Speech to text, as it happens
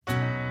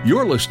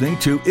You're listening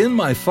to In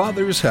My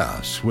Father's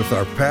House with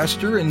our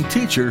pastor and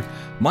teacher,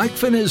 Mike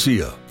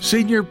Finizio,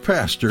 senior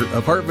pastor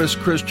of Harvest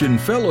Christian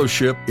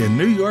Fellowship in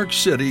New York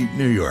City,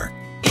 New York.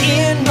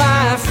 In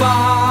my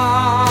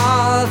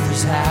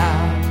Father's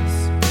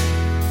house,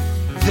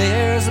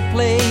 there's a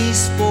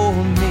place for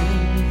me.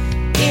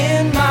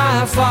 In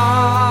my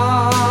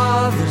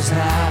Father's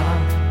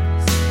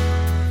house,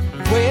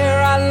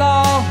 where I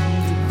long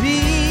to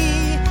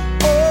be.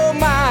 Oh,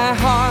 my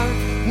heart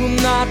will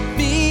not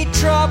be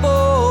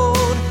troubled.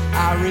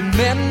 I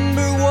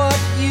remember what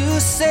you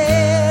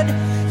said.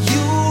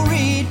 You'll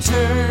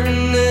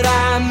return that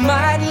I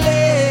might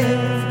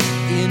live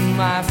in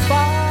my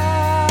Father's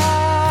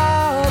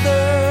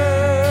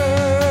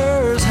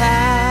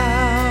house.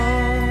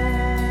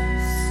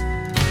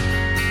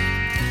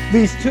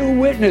 These two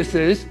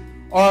witnesses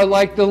are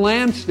like the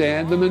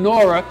lampstand, the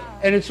menorah,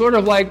 and it's sort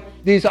of like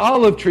these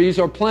olive trees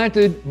are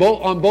planted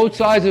on both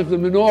sides of the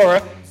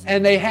menorah,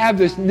 and they have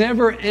this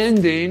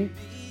never-ending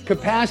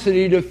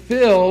capacity to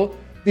fill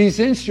these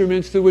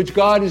instruments through which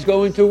God is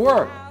going to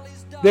work.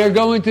 They're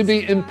going to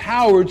be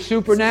empowered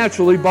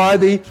supernaturally by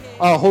the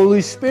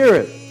Holy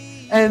Spirit.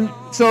 And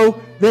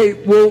so they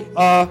will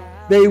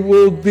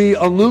be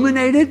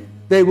illuminated,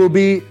 they will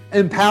be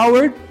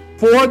empowered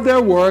for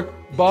their work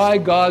by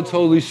God's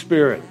Holy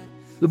Spirit.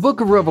 The book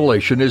of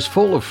Revelation is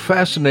full of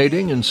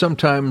fascinating and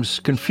sometimes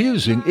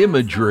confusing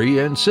imagery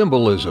and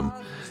symbolism.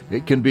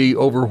 It can be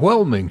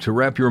overwhelming to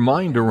wrap your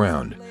mind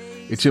around.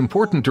 It's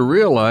important to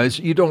realize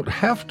you don't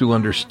have to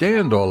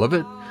understand all of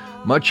it.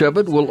 Much of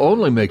it will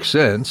only make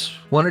sense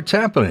when it's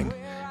happening,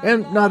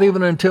 and not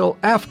even until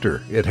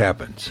after it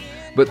happens.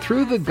 But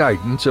through the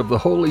guidance of the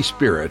Holy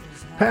Spirit,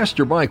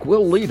 Pastor Mike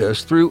will lead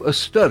us through a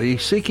study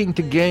seeking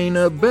to gain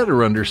a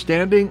better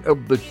understanding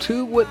of the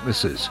two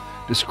witnesses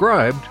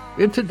described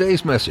in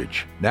today's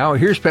message. Now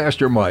here's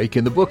Pastor Mike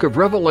in the book of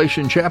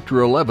Revelation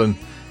chapter 11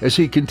 as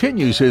he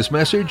continues his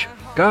message,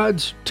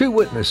 God's Two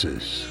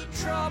Witnesses.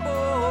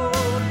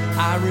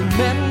 I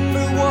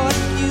remember what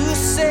you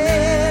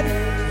said.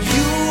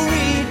 You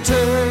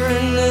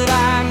return that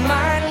I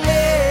might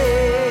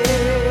live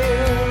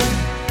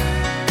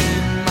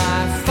in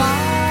my Father's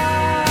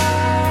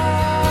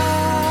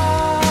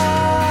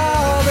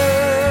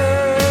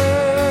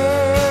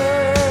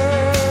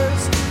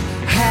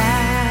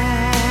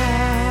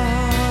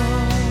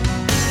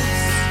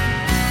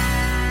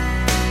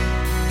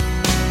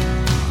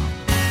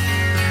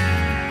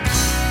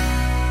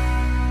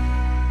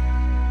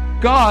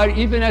God,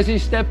 even as he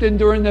stepped in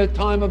during the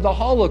time of the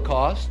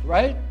Holocaust,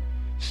 right,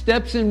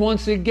 steps in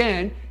once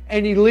again,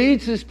 and he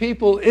leads his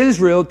people,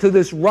 Israel, to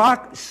this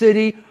rock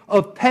city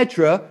of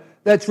Petra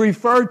that's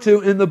referred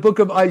to in the book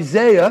of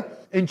Isaiah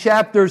in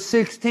chapter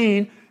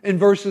 16 in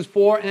verses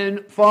 4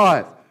 and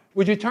 5.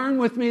 Would you turn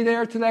with me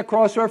there to that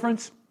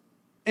cross-reference?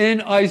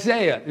 In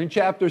Isaiah in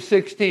chapter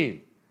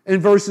 16 in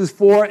verses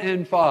 4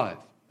 and 5.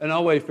 And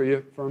I'll wait for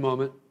you for a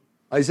moment.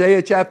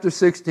 Isaiah chapter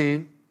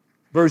 16.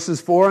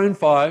 Verses 4 and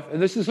 5, and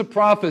this is a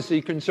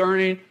prophecy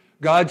concerning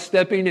God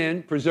stepping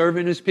in,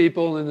 preserving his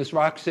people in this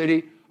rock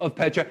city of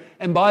Petra.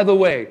 And by the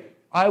way,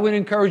 I would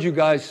encourage you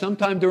guys,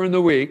 sometime during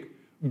the week,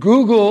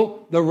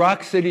 Google the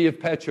rock city of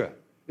Petra.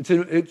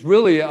 It's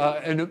really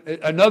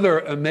another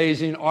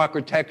amazing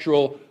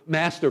architectural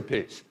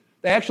masterpiece.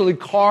 They actually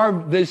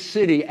carved this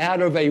city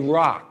out of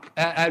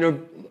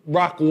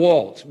rock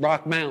walls,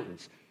 rock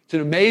mountains. It's an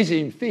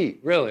amazing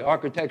feat, really,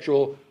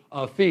 architectural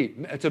feat.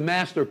 It's a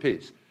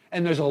masterpiece.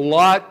 And there's a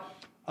lot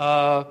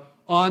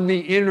on the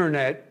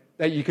internet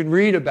that you can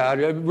read about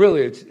it.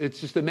 Really, it's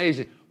just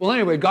amazing. Well,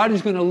 anyway, God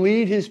is going to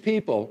lead his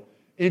people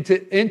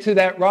into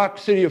that rock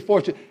city of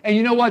fortune. And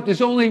you know what?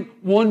 There's only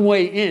one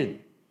way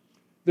in.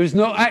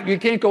 You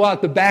can't go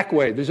out the back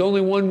way. There's only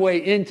one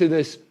way into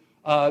this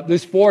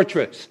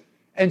fortress.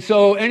 And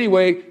so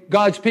anyway,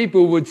 God's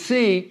people would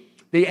see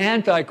the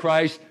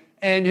Antichrist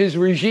and his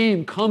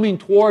regime coming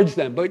towards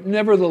them. But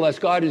nevertheless,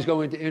 God is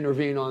going to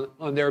intervene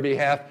on their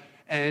behalf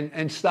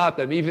and stop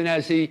them, even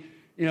as he,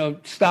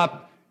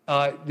 stopped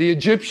the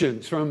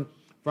Egyptians from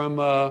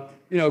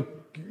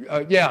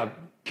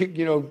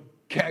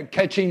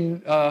catching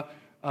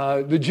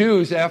the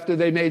Jews after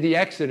they made the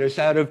exodus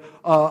out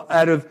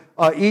of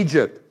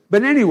Egypt.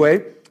 But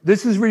anyway,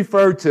 this is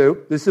referred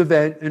to, this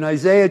event, in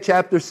Isaiah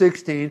chapter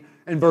 16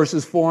 and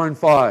verses 4 and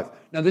 5.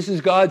 Now this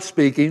is God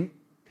speaking.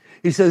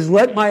 He says,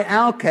 "Let my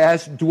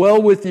outcast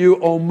dwell with you,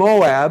 O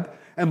Moab."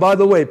 And by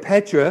the way,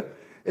 Petra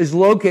is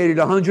located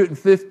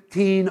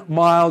 115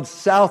 miles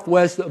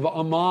southwest of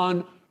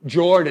Amman,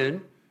 Jordan.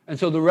 And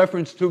so the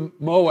reference to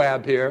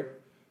Moab here,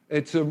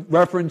 it's a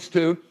reference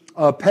to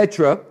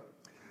Petra.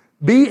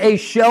 "Be a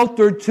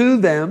shelter to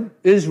them,"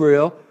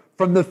 Israel,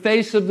 "from the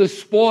face of the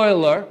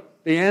spoiler,"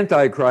 the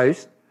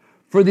Antichrist,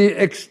 "for the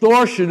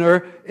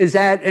extortioner is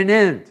at an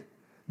end.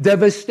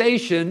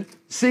 Devastation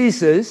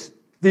ceases,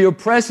 the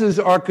oppressors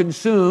are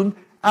consumed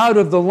out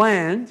of the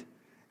land."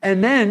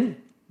 And then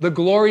the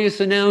glorious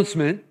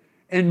announcement,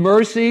 "In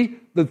mercy,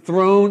 the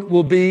throne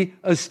will be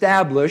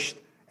established,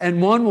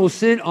 and one will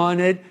sit on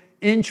it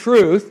in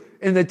truth."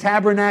 in the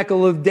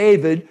tabernacle of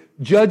David,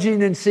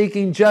 judging and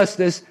seeking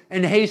justice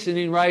and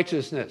hastening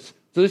righteousness.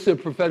 So this is a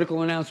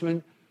prophetical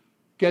announcement.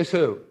 Guess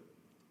who?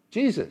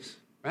 Jesus,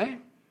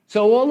 right?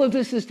 So all of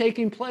this is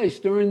taking place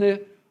during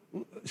the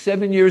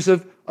 7 years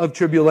of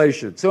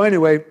tribulation. So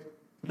anyway,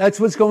 that's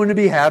what's going to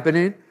be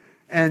happening.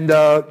 And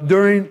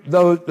during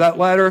that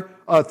latter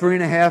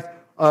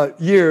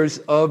 3.5 years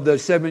of the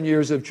 7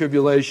 years of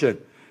tribulation.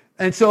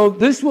 And so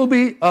this will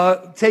be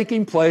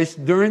taking place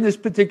during this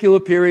particular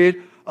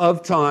period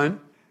of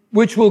time,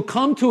 which will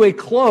come to a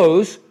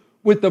close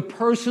with the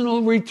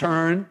personal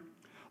return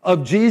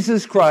of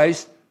Jesus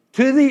Christ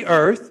to the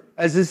earth,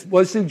 as this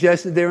was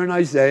suggested there in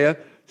Isaiah,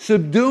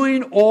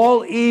 subduing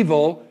all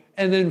evil,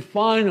 and then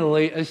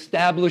finally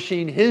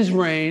establishing his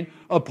reign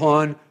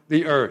upon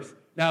the earth.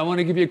 Now, I want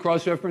to give you a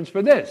cross-reference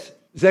for this.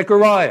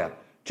 Zechariah,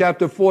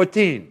 chapter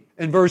 14,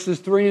 and verses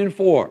 3 and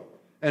 4.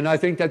 And I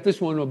think that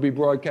this one will be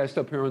broadcast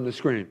up here on the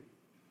screen.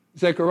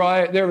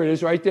 Zechariah, there it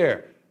is right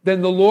there.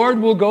 Then the Lord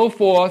will go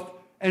forth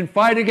and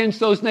fight against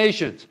those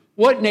nations.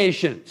 What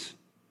nations?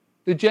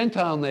 The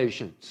Gentile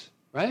nations,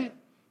 right?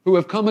 Who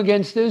have come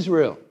against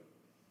Israel.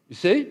 You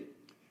see?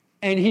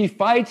 And he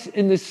fights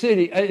in the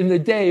city, in the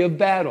day of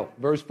battle,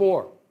 verse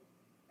 4.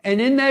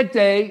 And in that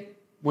day,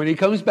 when he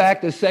comes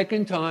back the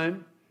second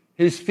time,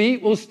 his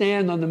feet will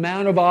stand on the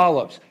Mount of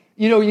Olives.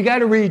 You know, you got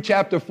to read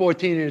chapter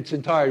 14 in its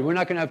entirety. We're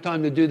not going to have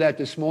time to do that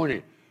this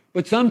morning.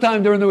 But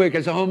sometime during the week,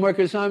 as a homework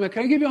assignment,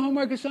 can I give you a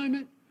homework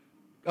assignment?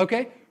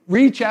 Okay?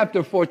 Read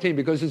chapter 14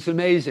 because it's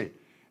amazing.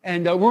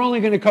 And we're only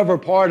going to cover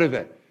part of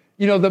it.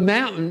 You know, the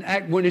mountain,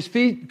 when his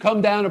feet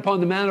come down upon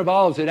the Mount of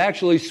Olives, it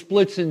actually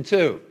splits in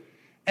two.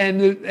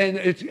 And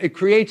it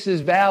creates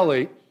this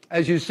valley,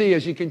 as you see,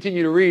 as you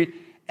continue to read.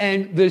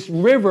 And this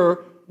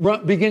river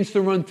begins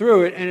to run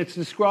through it, and it's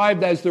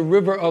described as the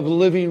river of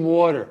living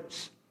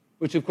waters,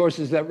 which, of course,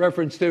 is that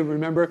reference to,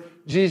 remember,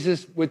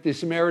 Jesus with the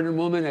Samaritan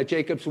woman at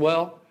Jacob's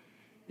well,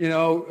 you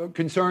know,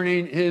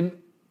 concerning him,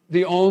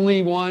 the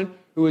only one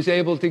who is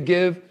able to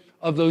give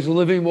of those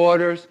living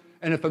waters,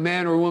 and if a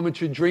man or a woman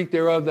should drink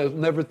thereof, they'll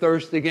never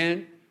thirst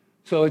again.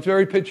 So it's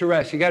very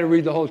picturesque. You got to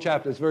read the whole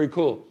chapter. It's very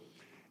cool.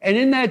 And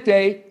in that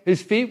day,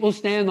 his feet will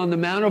stand on the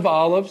Mount of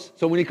Olives.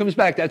 So when he comes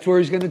back, that's where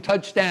he's going to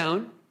touch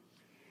down,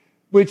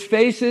 which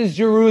faces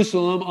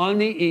Jerusalem on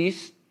the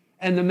east.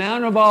 And the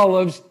Mount of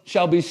Olives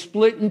shall be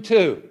split in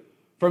two,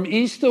 from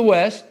east to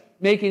west,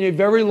 making a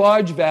very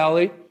large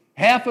valley.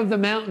 Half of the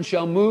mountain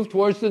shall move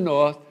towards the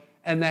north,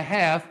 and the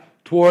half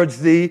towards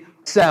the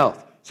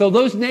south. So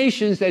those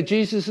nations that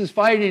Jesus is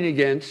fighting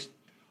against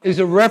is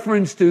a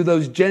reference to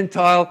those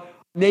Gentile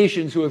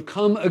nations who have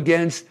come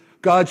against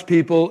God's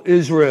people,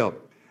 Israel.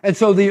 And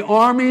so the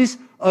armies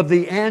of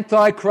the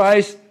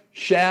Antichrist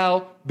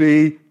shall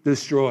be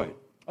destroyed.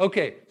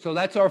 Okay, so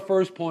that's our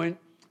first point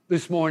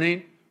this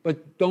morning.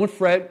 But don't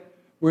fret,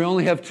 we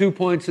only have 2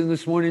 points in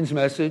this morning's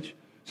message.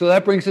 So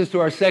that brings us to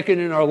our second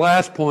and our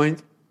last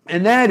point,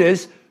 and that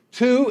is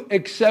 2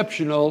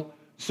 exceptional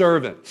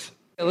servants.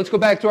 Let's go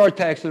back to our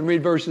text and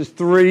read verses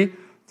 3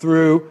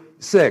 through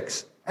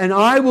 6. And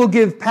I will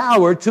give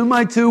power to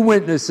my 2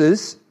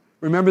 witnesses.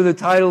 Remember the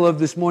title of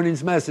this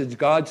morning's message,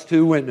 God's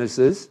 2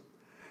 witnesses.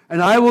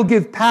 And I will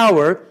give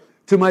power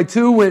to my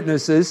 2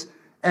 witnesses,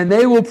 and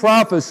they will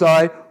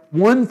prophesy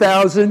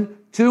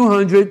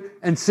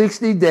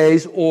 1,260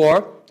 days,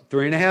 or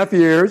 3.5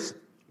 years,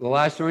 the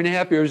last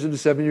 3.5 years of the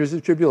 7 years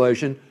of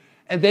tribulation,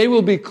 and they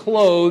will be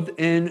clothed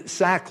in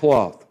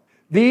sackcloth.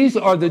 These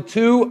are the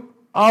 2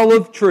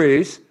 olive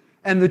trees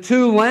and the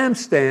 2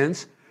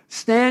 lampstands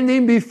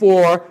standing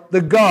before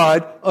the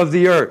God of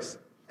the earth.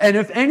 And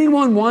if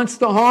anyone wants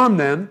to harm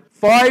them,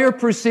 fire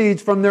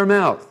proceeds from their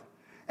mouth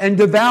and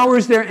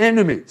devours their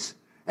enemies.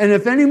 And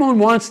if anyone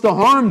wants to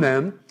harm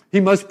them, he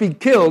must be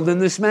killed in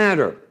this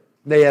matter.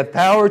 They have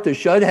power to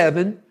shut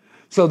heaven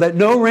so that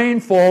no rain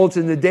falls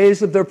in the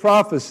days of their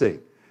prophecy.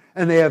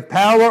 And they have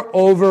power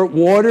over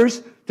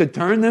waters to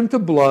turn them to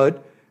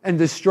blood and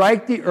to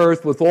strike the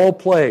earth with all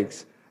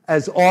plagues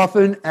as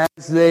often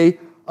as they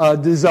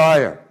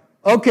desire.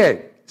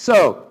 Okay,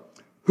 so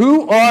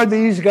who are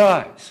these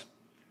guys?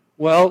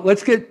 Well,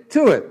 let's get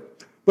to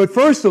it. But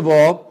first of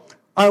all,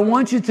 I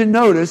want you to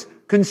notice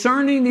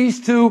concerning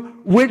these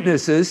 2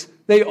 witnesses,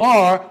 they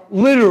are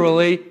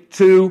literally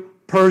 2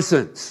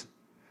 persons.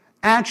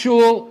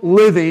 Actual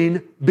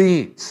living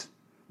beings.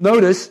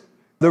 Notice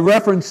the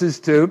references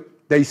to,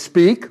 they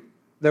speak,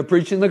 they're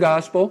preaching the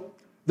gospel,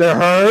 they're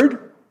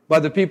heard by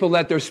the people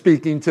that they're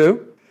speaking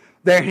to,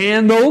 they're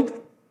handled,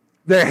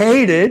 they're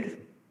hated,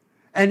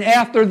 and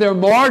after their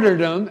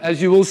martyrdom,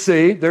 as you will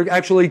see, they're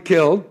actually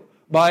killed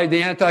by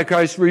the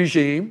Antichrist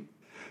regime.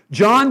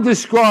 John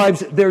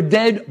describes their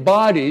dead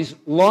bodies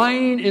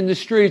lying in the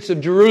streets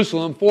of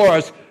Jerusalem for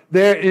us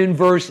there in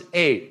verse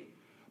 8.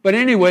 But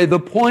anyway, the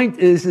point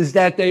is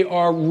that they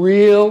are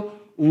real,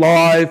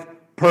 live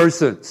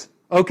persons.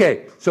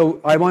 Okay, so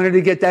I wanted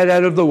to get that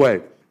out of the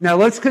way. Now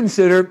let's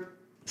consider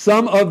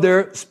some of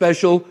their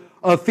special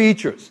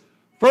features.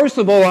 First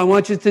of all, I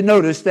want you to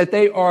notice that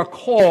they are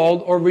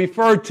called or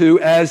referred to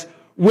as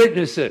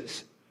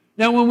witnesses.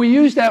 Now, when we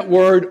use that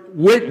word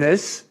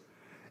witness,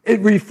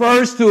 it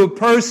refers to a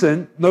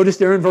person, notice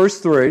there in verse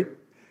 3,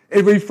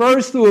 it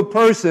refers to a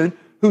person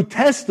who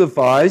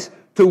testifies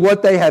to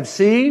what they have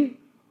seen,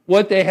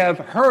 what they have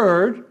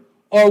heard,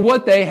 or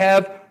what they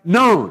have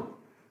known.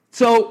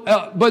 So,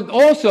 but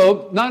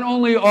also, not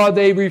only are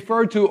they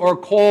referred to or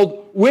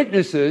called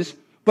witnesses,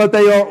 but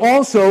they are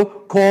also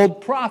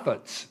called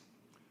prophets.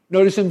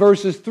 Notice in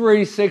verses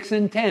 3, 6,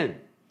 and 10.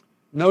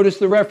 Notice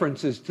the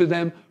references to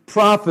them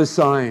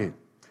prophesying.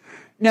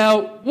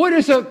 Now, what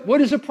is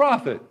a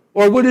prophet?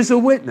 Or what is a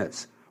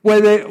witness? They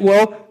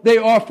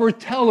are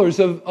foretellers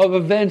of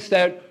events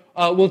that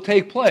will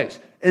take place.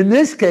 In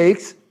this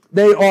case,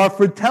 they are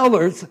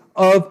foretellers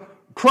of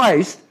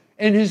Christ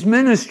and his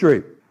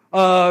ministry. They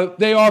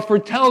are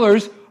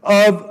foretellers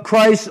of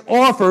Christ's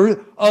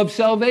offer of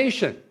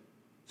salvation.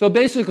 So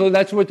basically,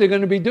 that's what they're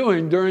going to be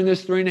doing during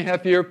this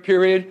 3.5-year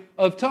period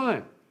of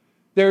time.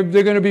 They're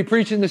going to be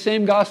preaching the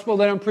same gospel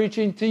that I'm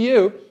preaching to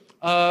you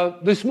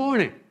this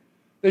morning.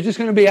 They're just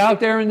going to be out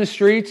there in the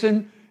streets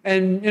and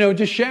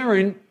just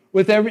sharing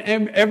with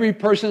every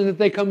person that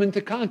they come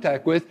into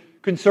contact with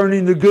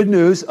concerning the good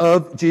news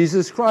of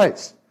Jesus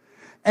Christ.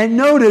 And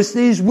notice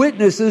these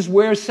witnesses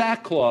wear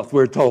sackcloth,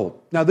 we're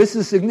told. Now, this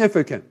is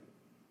significant.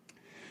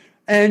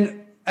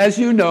 And as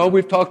you know,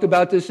 we've talked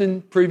about this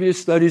in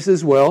previous studies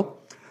as well.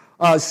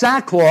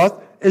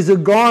 Sackcloth is a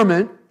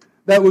garment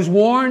that was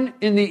worn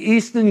in the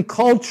Eastern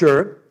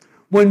culture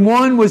when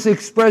one was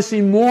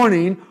expressing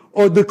mourning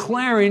or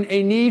declaring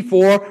a need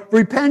for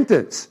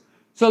repentance.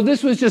 So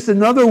this was just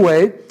another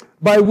way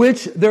by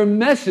which their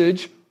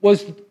message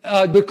was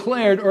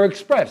declared or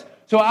expressed.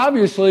 So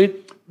obviously,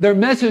 their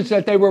message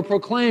that they were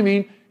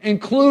proclaiming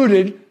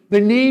included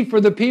the need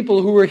for the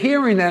people who were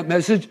hearing that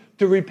message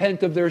to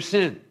repent of their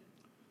sin.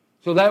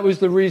 So that was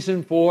the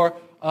reason for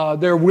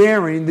their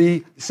wearing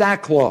the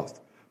sackcloth.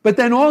 But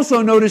then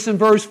also notice in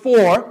verse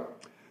 4,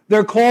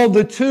 they're called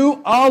the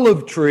 2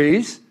 olive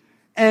trees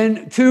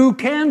and 2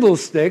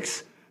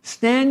 candlesticks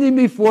standing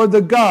before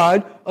the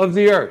God of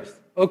the earth.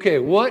 Okay,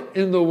 what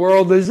in the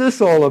world is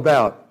this all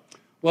about?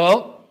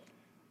 Well,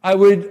 I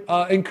would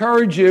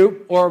encourage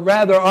you, or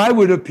rather I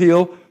would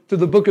appeal to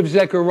the book of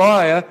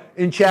Zechariah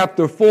in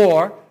chapter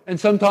 4, and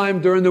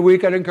sometime during the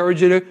week I'd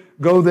encourage you to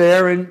go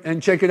there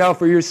and check it out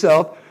for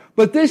yourself.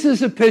 But this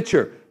is a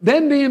picture.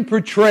 Them being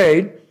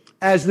portrayed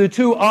as the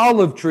 2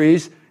 olive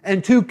trees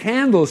and 2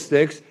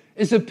 candlesticks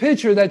is a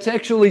picture that's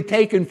actually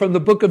taken from the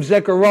book of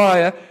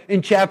Zechariah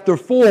in chapter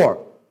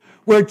 4,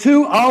 where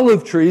 2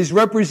 olive trees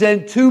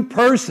represent 2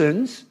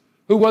 persons.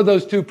 Who were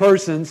those 2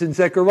 persons in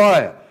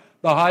Zechariah?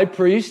 The high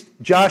priest,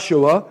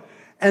 Joshua,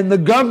 and the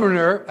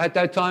governor at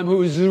that time, who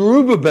was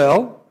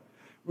Zerubbabel.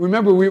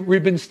 Remember,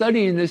 we've been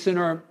studying this in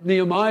our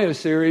Nehemiah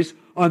series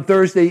on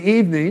Thursday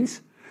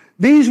evenings.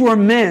 These were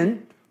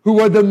men who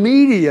were the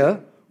media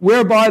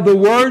whereby the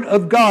word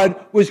of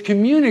God was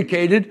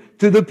communicated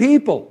to the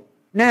people.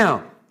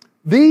 Now,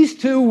 these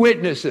 2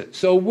 witnesses.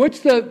 So what's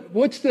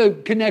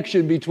the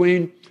connection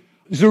between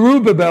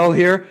Zerubbabel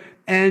here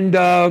and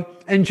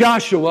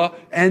Joshua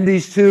and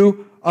these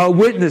 2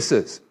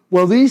 witnesses?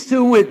 Well, these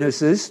 2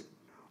 witnesses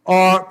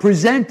are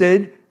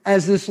presented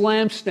as this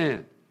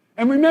lampstand.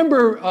 And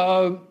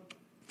remember,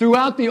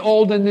 throughout the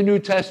Old and the New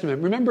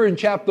Testament, remember in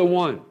chapter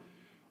 1,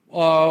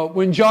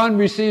 when John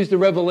receives the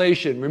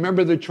revelation,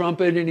 remember the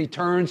trumpet, and he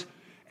turns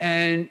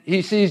and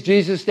he sees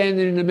Jesus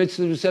standing in the midst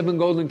of the 7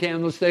 golden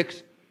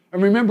candlesticks.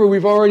 And remember,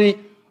 we've already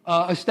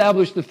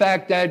established the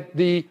fact that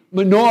the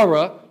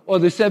menorah, or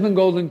the 7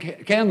 golden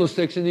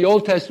candlesticks in the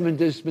Old Testament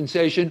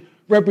dispensation,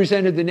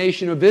 represented the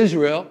nation of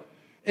Israel.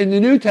 In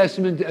the New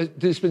Testament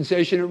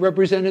dispensation, it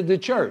represented the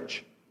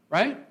church,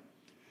 right?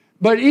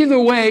 But either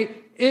way,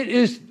 it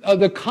is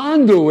the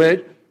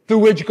conduit through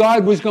which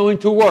God was going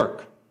to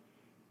work.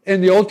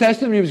 In the Old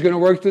Testament, he was going to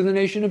work through the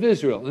nation of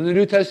Israel. In the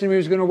New Testament, he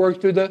was going to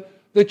work through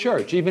the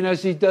church, even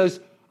as he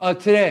does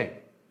today.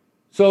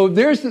 So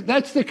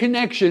that's the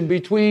connection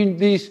between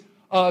these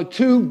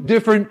 2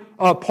 different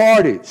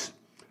parties.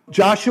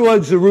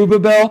 Joshua,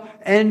 Zerubbabel,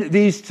 and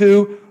these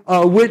 2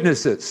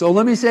 witnesses. So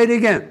let me say it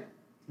again.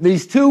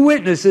 These 2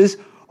 witnesses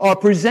are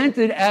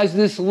presented as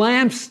this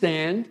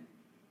lampstand,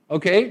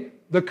 okay,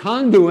 the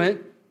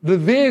conduit, the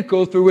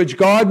vehicle through which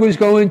God was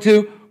going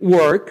to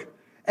work.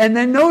 And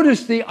then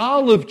notice the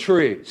olive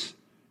trees.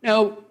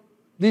 Now,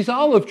 these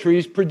olive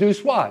trees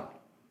produce what?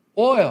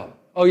 Oil.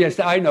 Oh, yes,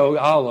 I know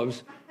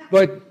olives.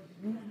 But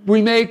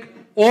we make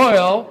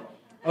oil,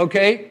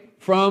 okay,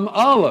 from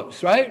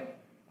olives, right?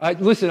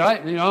 Listen,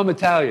 I'm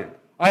Italian.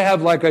 I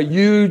have like a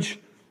huge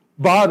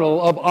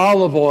bottle of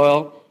olive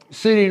oil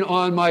sitting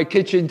on my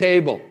kitchen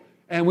table,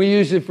 and we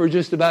use it for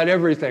just about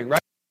everything,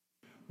 right?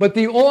 But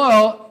the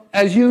oil,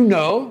 as you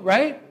know,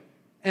 right,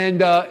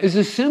 and is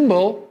a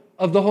symbol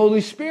of the Holy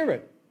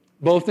Spirit,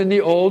 both in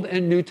the Old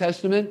and New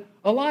Testament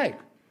alike.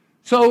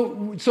 So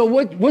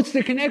what's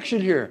the connection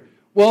here?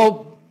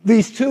 Well,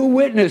 these 2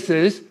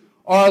 witnesses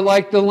are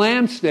like the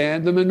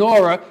lampstand, the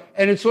menorah,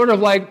 and it's sort of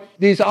like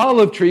these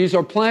olive trees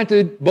are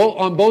planted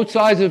on both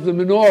sides of the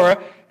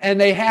menorah, and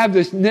they have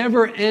this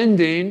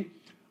never-ending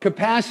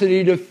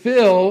capacity to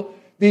fill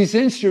these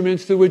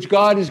instruments through which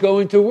God is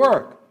going to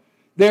work.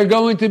 They're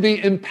going to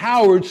be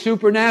empowered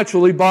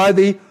supernaturally by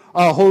the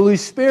Holy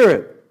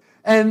Spirit.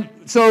 And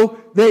so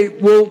they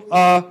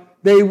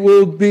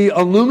will be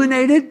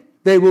illuminated,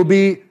 they will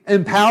be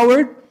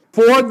empowered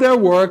for their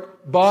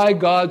work by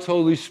God's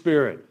Holy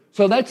Spirit.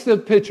 So that's the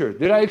picture.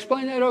 Did I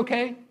explain that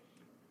okay?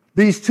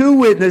 These two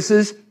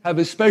witnesses have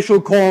a special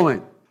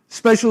calling,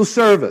 special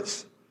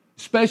service,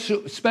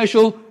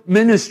 special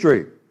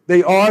ministry.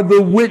 They are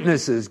the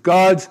witnesses,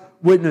 God's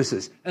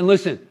witnesses. And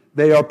listen,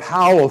 they are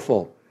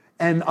powerful.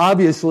 And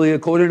obviously,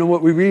 according to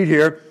what we read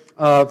here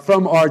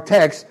from our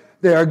text,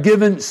 they are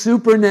given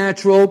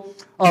supernatural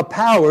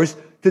powers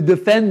to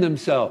defend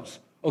themselves,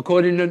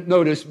 according to,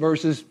 notice,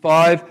 verses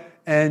 5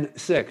 and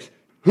 6.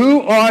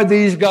 Who are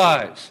these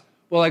guys?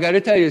 Well, I got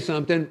to tell you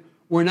something.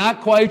 We're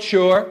not quite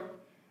sure,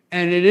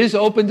 and it is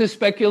open to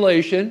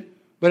speculation,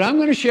 but I'm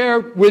going to share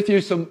with you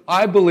some,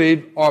 I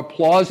believe, are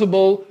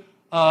plausible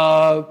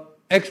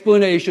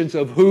explanations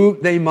of who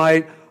they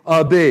might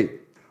be.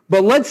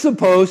 But let's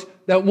suppose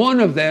that one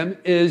of them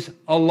is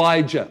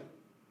Elijah.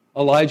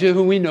 Elijah,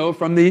 who we know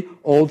from the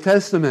Old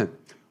Testament,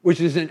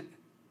 which is a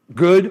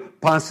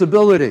good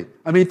possibility.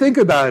 I mean, think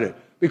about it,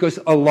 because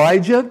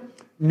Elijah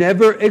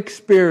never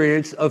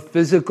experienced a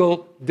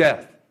physical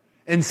death.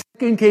 In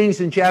 2 Kings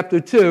in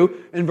chapter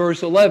 2, in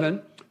verse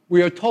 11,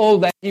 we are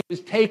told that he was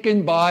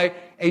taken by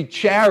a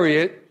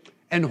chariot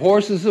and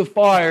horses of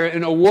fire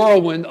in a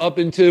whirlwind up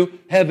into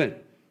heaven.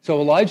 So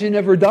Elijah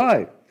never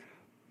died.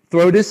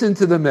 Throw this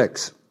into the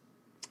mix.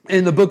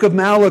 In the book of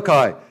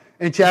Malachi,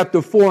 in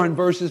chapter 4, in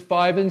verses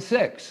 5 and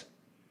 6.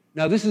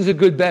 Now, this is a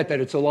good bet that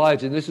it's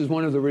Elijah, and this is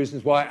one of the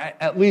reasons why,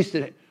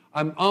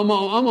 I'm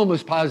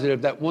almost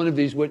positive that one of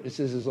these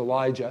witnesses is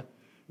Elijah.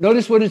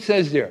 Notice what it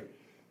says there.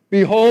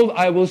 Behold,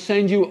 I will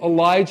send you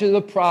Elijah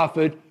the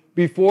prophet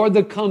before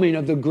the coming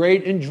of the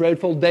great and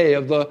dreadful day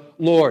of the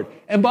Lord.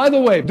 And by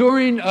the way,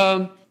 during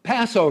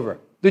Passover,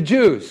 the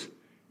Jews,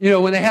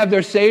 when they have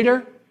their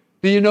Seder,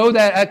 do you know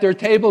that at their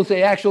tables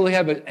they actually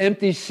have an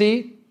empty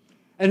seat?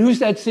 And who's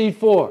that seat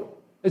for?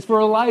 It's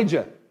for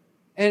Elijah.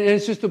 And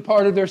it's just a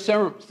part of their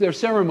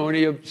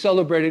ceremony of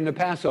celebrating the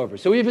Passover.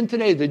 So even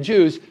today, the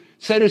Jews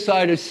set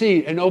aside a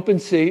seat, an open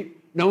seat.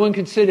 No one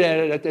can sit at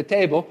it at the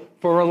table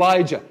for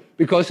Elijah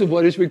because of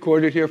what is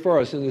recorded here for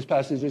us in this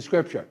passage of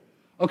Scripture.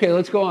 Okay,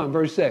 let's go on,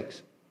 verse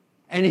 6.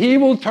 And he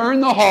will turn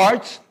the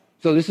hearts.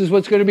 So this is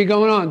what's going to be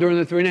going on during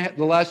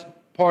the last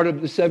part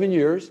of the 7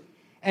 years.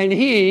 And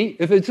he,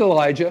 if it's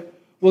Elijah,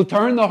 will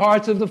turn the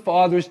hearts of the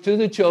fathers to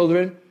the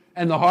children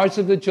and the hearts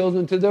of the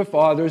children to their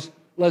fathers,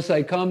 lest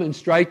I come and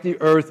strike the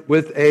earth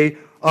with a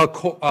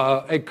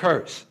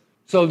curse.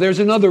 So there's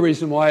another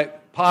reason why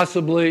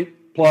possibly,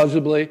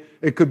 plausibly,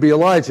 it could be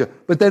Elijah.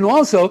 But then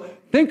also,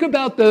 think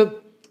about the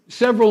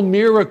several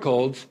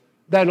miracles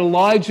that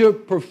Elijah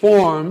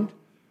performed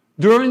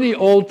during the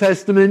Old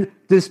Testament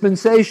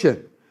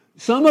dispensation.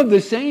 Some of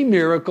the same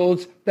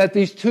miracles that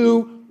these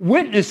two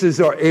witnesses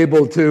are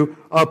able to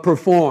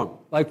perform.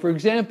 Like, for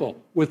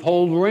example,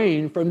 withhold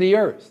rain from the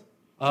earth.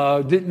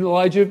 Didn't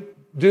Elijah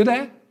do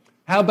that?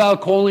 How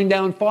about calling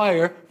down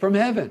fire from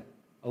heaven?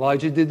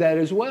 Elijah did that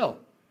as well.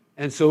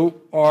 And so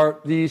are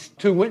these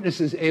two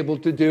witnesses able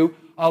to do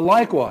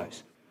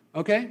likewise.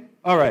 Okay?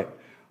 All right.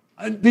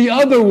 The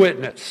other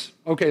witness.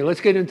 Okay,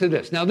 let's get into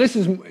this. Now, this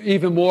is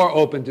even more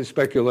open to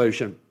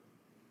speculation.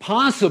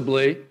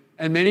 Possibly,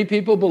 and many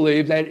people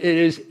believe that it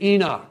is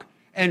Enoch.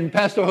 And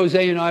Pastor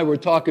Jose and I were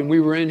talking.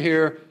 We were in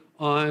here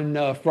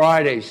on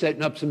Friday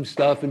setting up some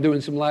stuff and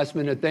doing some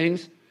last-minute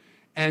things.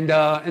 And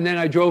then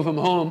I drove him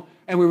home,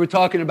 and we were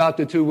talking about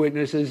the two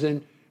witnesses,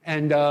 and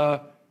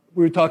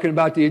we were talking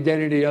about the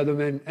identity of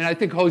them. And I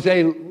think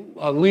Jose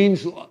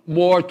leans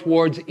more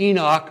towards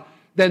Enoch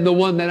than the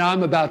one that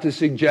I'm about to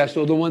suggest,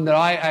 or the one that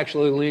I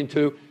actually lean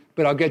to,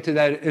 but I'll get to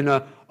that in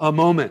a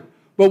moment.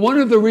 But one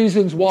of the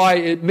reasons why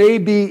it may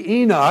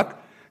be Enoch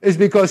is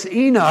because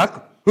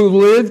Enoch, who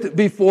lived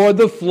before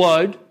the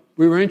flood,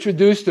 we were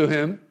introduced to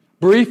him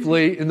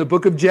briefly in the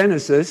book of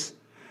Genesis.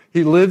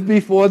 He lived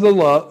before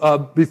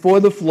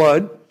the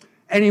flood,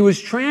 and he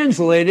was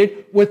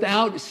translated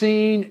without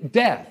seeing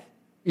death,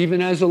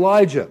 even as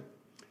Elijah.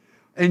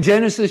 In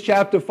Genesis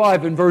chapter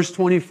 5 and verse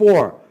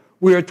 24,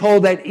 we are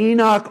told that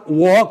Enoch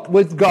walked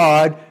with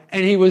God,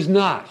 and he was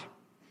not.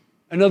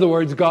 In other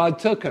words, God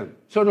took him,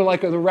 sort of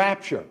like the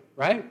rapture,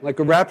 right? Like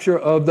a rapture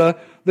of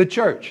the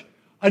church.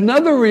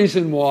 Another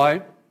reason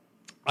why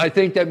I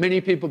think that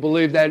many people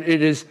believe that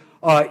it is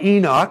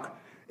Enoch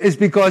is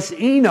because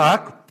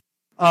Enoch,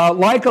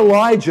 like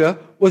Elijah,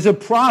 was a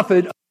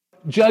prophet of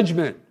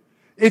judgment.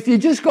 If you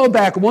just go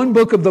back one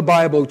book of the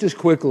Bible, just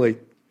quickly,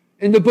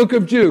 in the book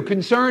of Jude,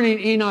 concerning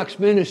Enoch's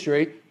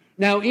ministry,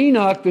 now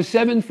Enoch, the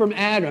seventh from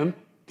Adam,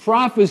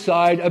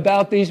 prophesied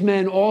about these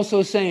men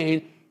also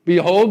saying,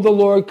 behold, the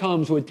Lord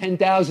comes with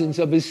 10,000s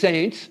of his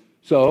saints,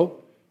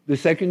 so the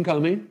second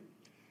coming,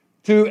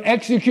 to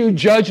execute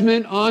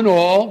judgment on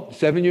all,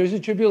 7 years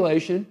of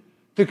tribulation,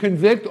 to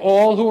convict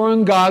all who are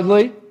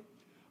ungodly,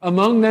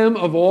 among them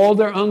of all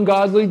their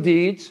ungodly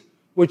deeds,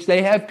 which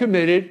they have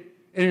committed,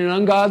 in an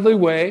ungodly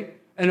way,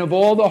 and of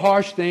all the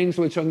harsh things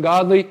which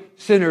ungodly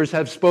sinners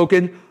have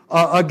spoken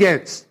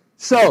against.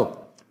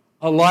 So,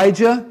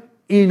 Elijah,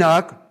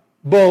 Enoch,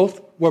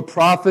 both were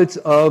prophets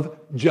of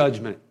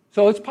judgment.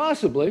 So it's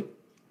plausible,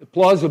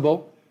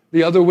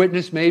 the other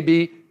witness may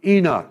be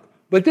Enoch.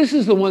 But this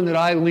is the one that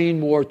I lean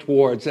more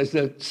towards as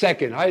the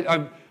second.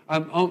 I'm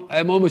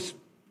almost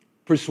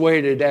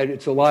persuaded that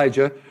it's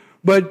Elijah,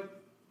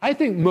 but I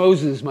think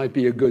Moses might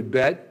be a good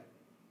bet.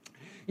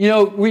 You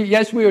know, we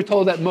were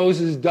told that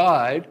Moses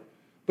died,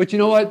 but you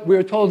know what? We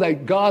were told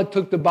that God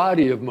took the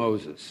body of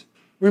Moses.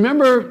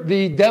 Remember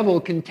the devil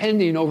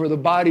contending over the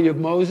body of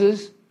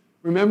Moses?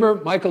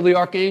 Remember Michael the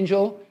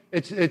archangel?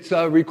 It's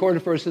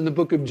recorded for us in the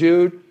book of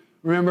Jude.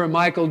 Remember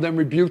Michael then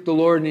rebuked the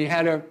Lord and he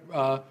had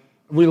to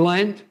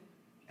relent.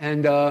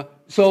 And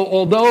so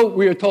although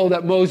we are told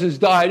that Moses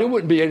died, it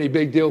wouldn't be any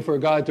big deal for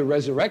God to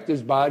resurrect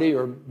his body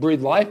or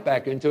breathe life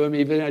back into him,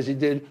 even as he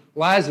did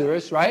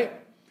Lazarus, right?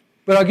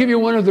 But I'll give you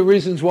one of the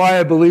reasons why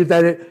I believe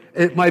that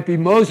it might be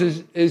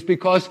Moses is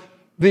because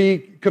the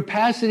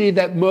capacity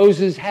that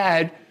Moses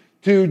had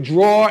to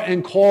draw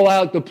and call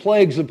out the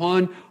plagues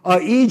upon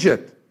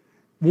Egypt,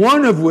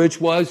 one of which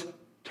was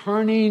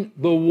turning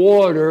the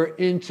water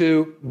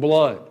into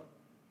blood.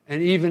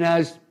 And even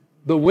as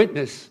the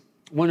witness,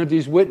 one of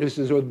these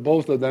witnesses, or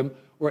both of them,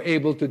 were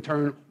able to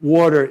turn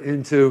water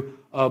into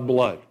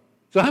blood.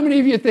 So how many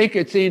of you think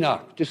it's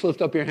Enoch? Just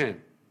lift up your hand.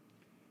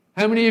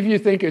 How many of you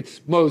think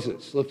it's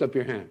Moses? Lift up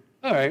your hand.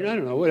 All right, I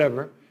don't know,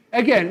 whatever.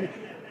 Again,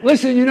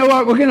 listen, you know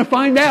what? We're going to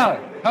find out.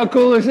 How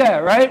cool is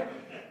that, right?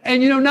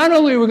 And, you know, not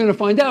only are we going to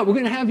find out, we're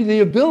going to have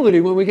the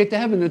ability when we get to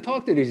heaven to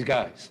talk to these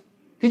guys.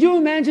 Could you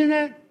imagine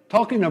that?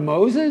 Talking to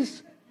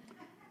Moses?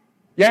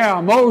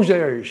 Yeah,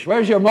 Moses.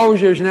 Where's your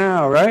Moses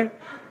now, right?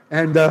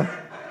 And, all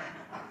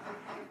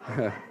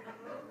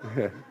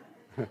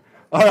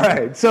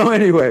right, so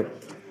anyway.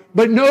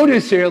 But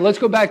notice here, let's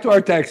go back to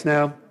our text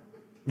now.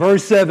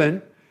 Verse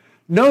 7.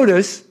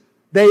 Notice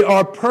they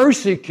are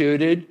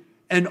persecuted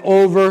and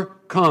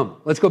overcome.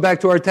 Let's go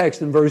back to our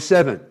text in verse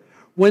 7.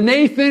 When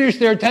they finish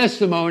their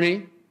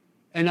testimony,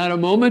 and not a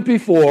moment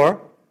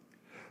before,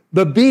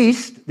 the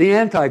beast, the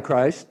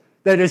Antichrist,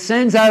 that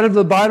ascends out of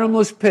the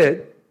bottomless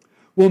pit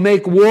will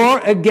make war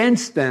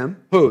against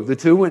them, who? The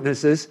two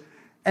witnesses,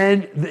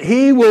 and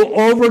he will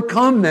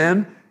overcome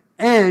them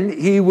and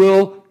he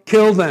will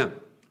kill them.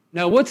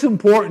 Now, what's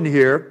important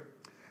here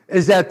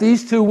is that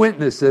these two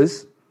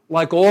witnesses,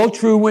 like all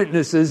true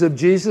witnesses of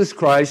Jesus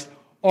Christ,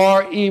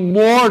 are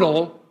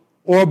immortal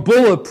or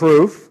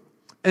bulletproof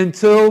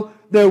until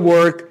their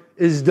work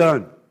is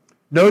done.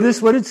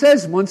 Notice what it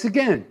says once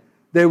again.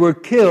 They were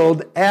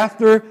killed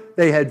after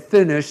they had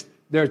finished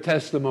their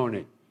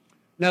testimony.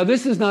 Now,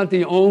 this is not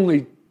the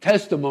only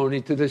testimony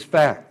to this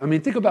fact. I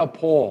mean, think about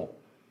Paul.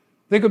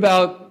 Think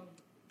about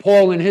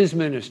Paul and his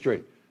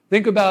ministry.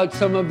 Think about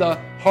some of the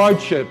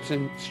hardships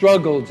and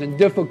struggles and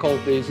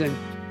difficulties and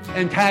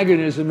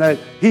antagonism that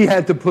he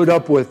had to put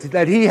up with,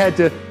 that he had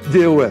to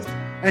deal with.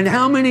 And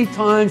how many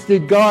times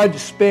did God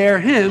spare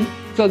him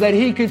so that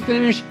he could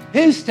finish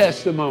his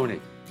testimony?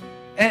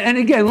 And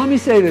again, let me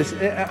say this.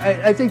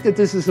 I think that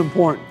this is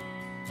important.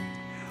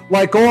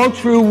 Like all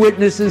true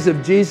witnesses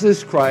of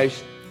Jesus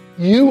Christ,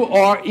 you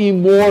are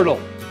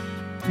immortal.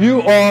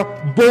 You are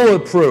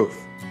bulletproof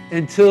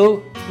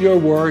until your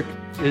work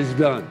is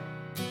done.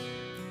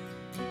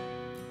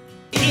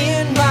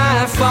 In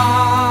my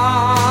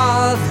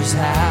Father's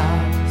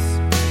house,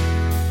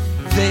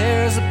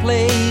 there's a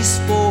place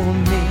for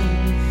me.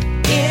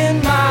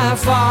 In my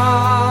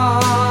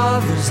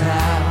Father's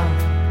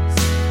house,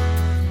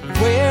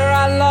 where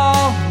I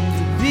long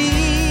to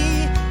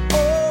be.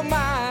 Oh,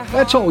 my.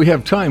 That's all we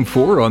have time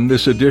for on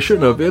this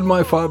edition of In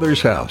My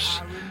Father's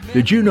House.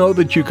 Did you know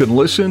that you can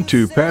listen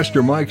to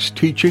Pastor Mike's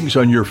teachings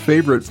on your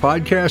favorite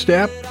podcast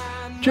app?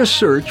 Just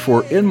search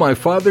for In My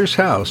Father's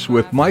House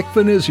with Mike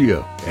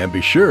Venizio and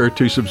be sure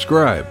to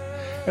subscribe.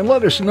 And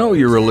let us know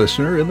you're a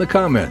listener in the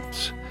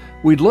comments.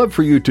 We'd love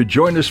for you to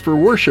join us for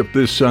worship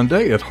this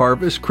Sunday at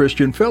Harvest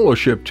Christian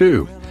Fellowship,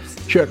 too.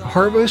 Check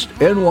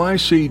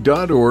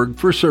harvestnyc.org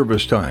for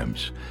service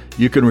times.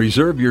 You can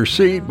reserve your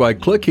seat by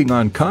clicking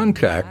on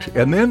Contact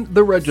and then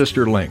the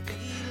Register link.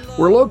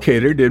 We're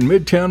located in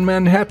Midtown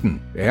Manhattan,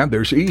 and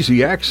there's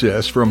easy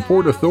access from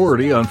Port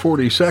Authority on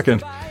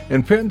 42nd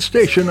and Penn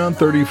Station on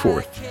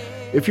 34th.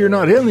 If you're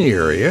not in the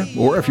area,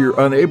 or if you're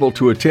unable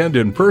to attend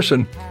in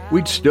person,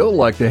 we'd still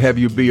like to have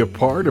you be a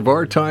part of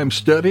our time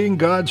studying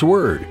God's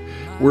Word.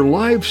 We're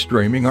live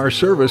streaming our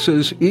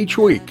services each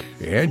week,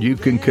 and you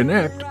can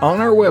connect on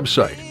our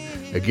website.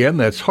 Again,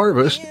 that's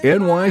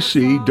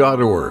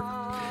harvestnyc.org.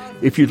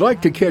 If you'd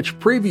like to catch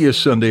previous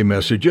Sunday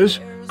messages,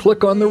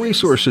 click on the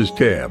Resources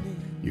tab.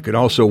 You can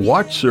also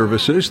watch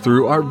services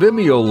through our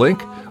Vimeo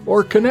link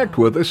or connect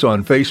with us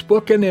on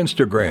Facebook and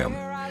Instagram.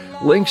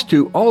 Links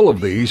to all of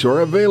these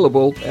are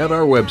available at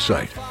our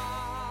website.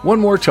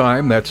 One more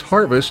time, that's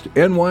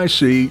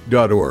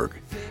harvestnyc.org.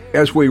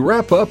 As we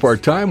wrap up our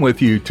time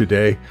with you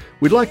today,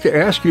 we'd like to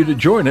ask you to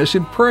join us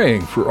in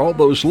praying for all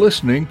those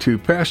listening to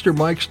Pastor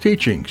Mike's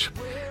teachings.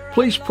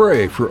 Please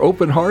pray for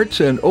open hearts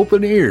and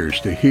open ears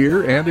to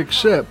hear and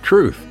accept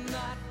truth.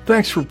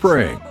 Thanks for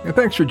praying, and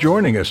thanks for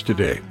joining us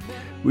today.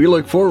 We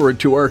look forward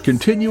to our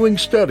continuing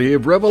study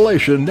of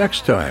Revelation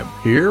next time,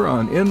 here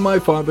on In My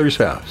Father's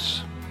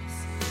House.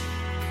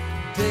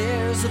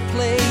 There's a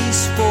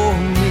place for